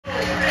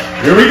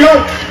Here we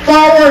go.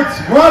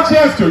 Fireworks,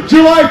 Rochester,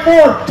 July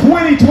 4th,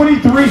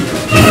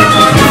 2023.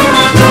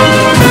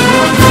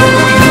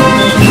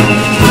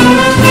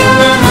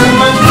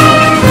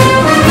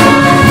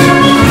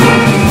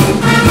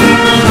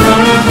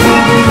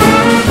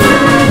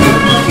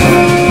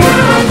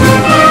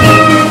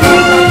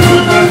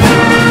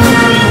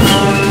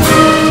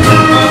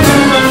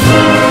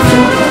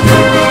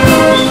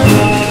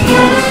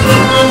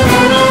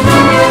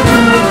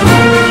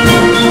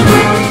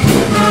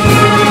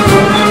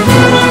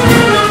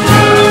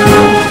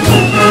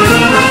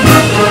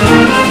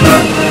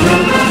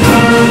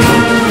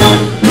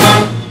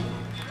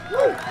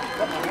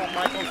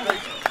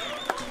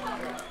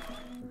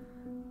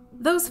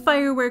 Those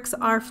fireworks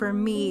are for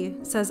me,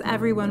 says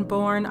everyone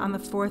born on the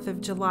 4th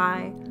of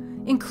July,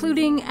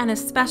 including and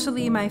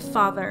especially my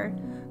father,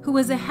 who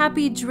was a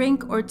happy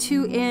drink or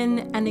two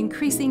in and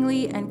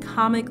increasingly and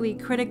comically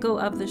critical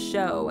of the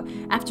show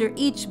after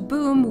each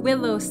boom,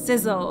 willow,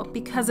 sizzle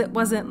because it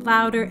wasn't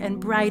louder and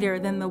brighter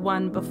than the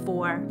one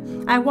before.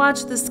 I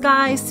watch the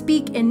sky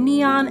speak in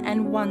neon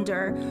and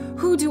wonder,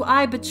 who do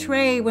I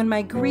betray when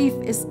my grief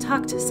is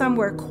tucked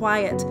somewhere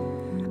quiet?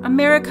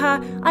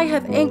 America, I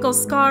have ankle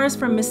scars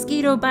from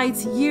mosquito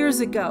bites years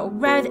ago,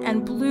 red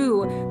and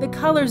blue, the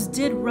colors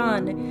did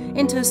run.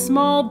 Into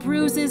small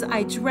bruises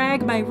I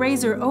drag my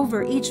razor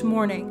over each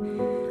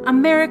morning.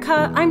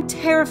 America, I'm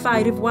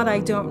terrified of what I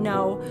don't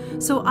know,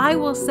 so I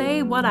will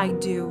say what I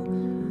do.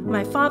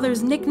 My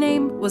father's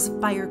nickname was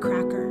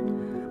Firecracker.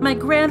 My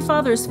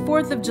grandfather's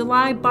 4th of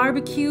July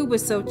barbecue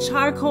was so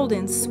charcoaled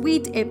and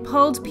sweet it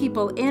pulled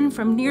people in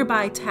from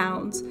nearby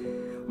towns.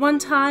 One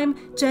time,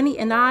 Jenny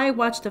and I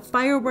watched a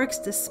fireworks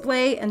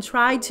display and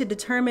tried to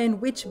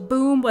determine which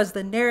boom was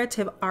the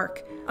narrative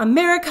arc.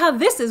 America,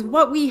 this is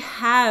what we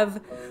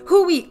have,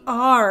 who we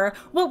are,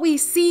 what we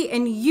see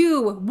in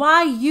you,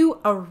 why you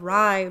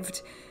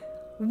arrived.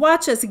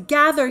 Watch us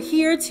gather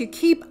here to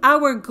keep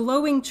our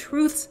glowing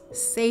truths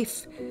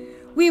safe.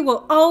 We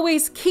will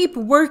always keep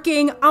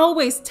working,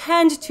 always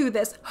tend to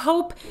this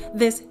hope,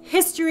 this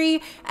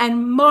history,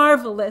 and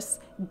marvelous,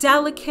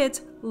 delicate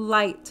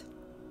light.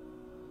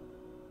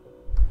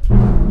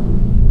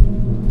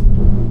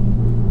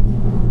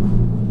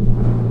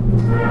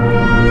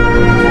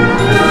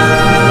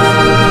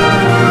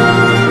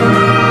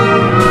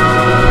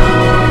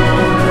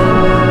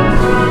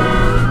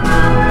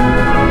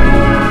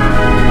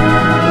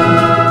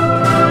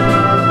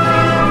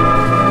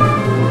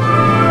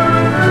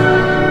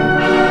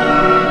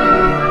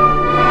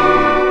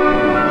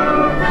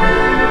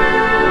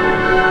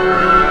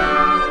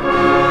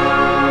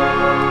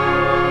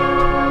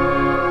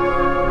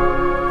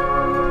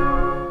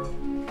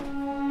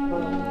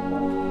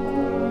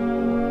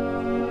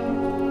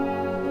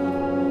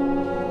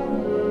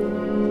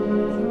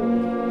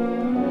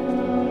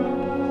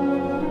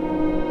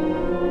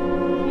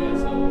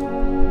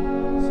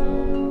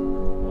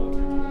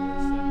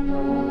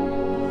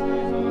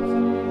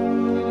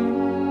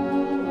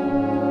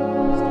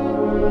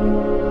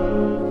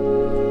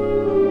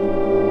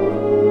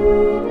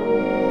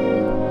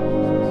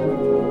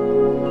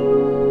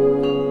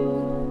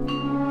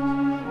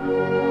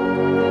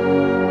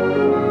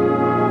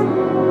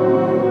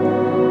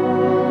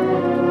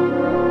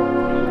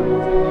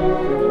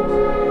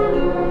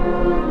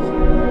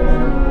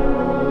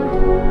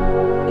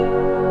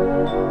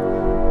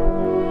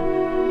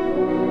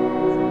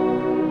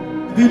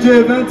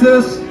 DJ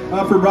Aventus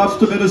from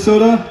Rochester,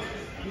 Minnesota.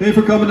 Thank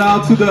you for coming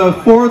out to the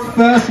 4th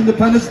Fest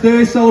Independence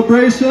Day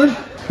celebration.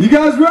 You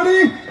guys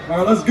ready? All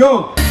right, let's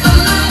go.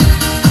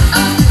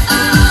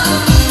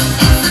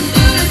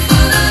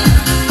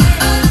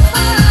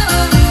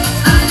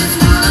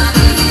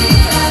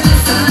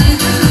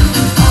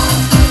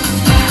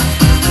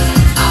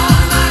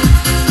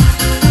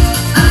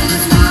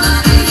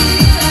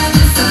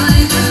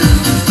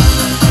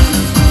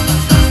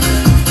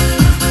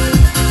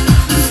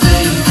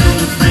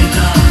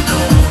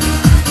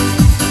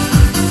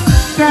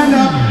 Stand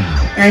up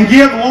and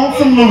give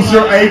Lonesome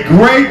Loser a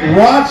great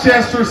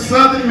Rochester,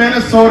 Southern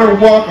Minnesota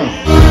welcome.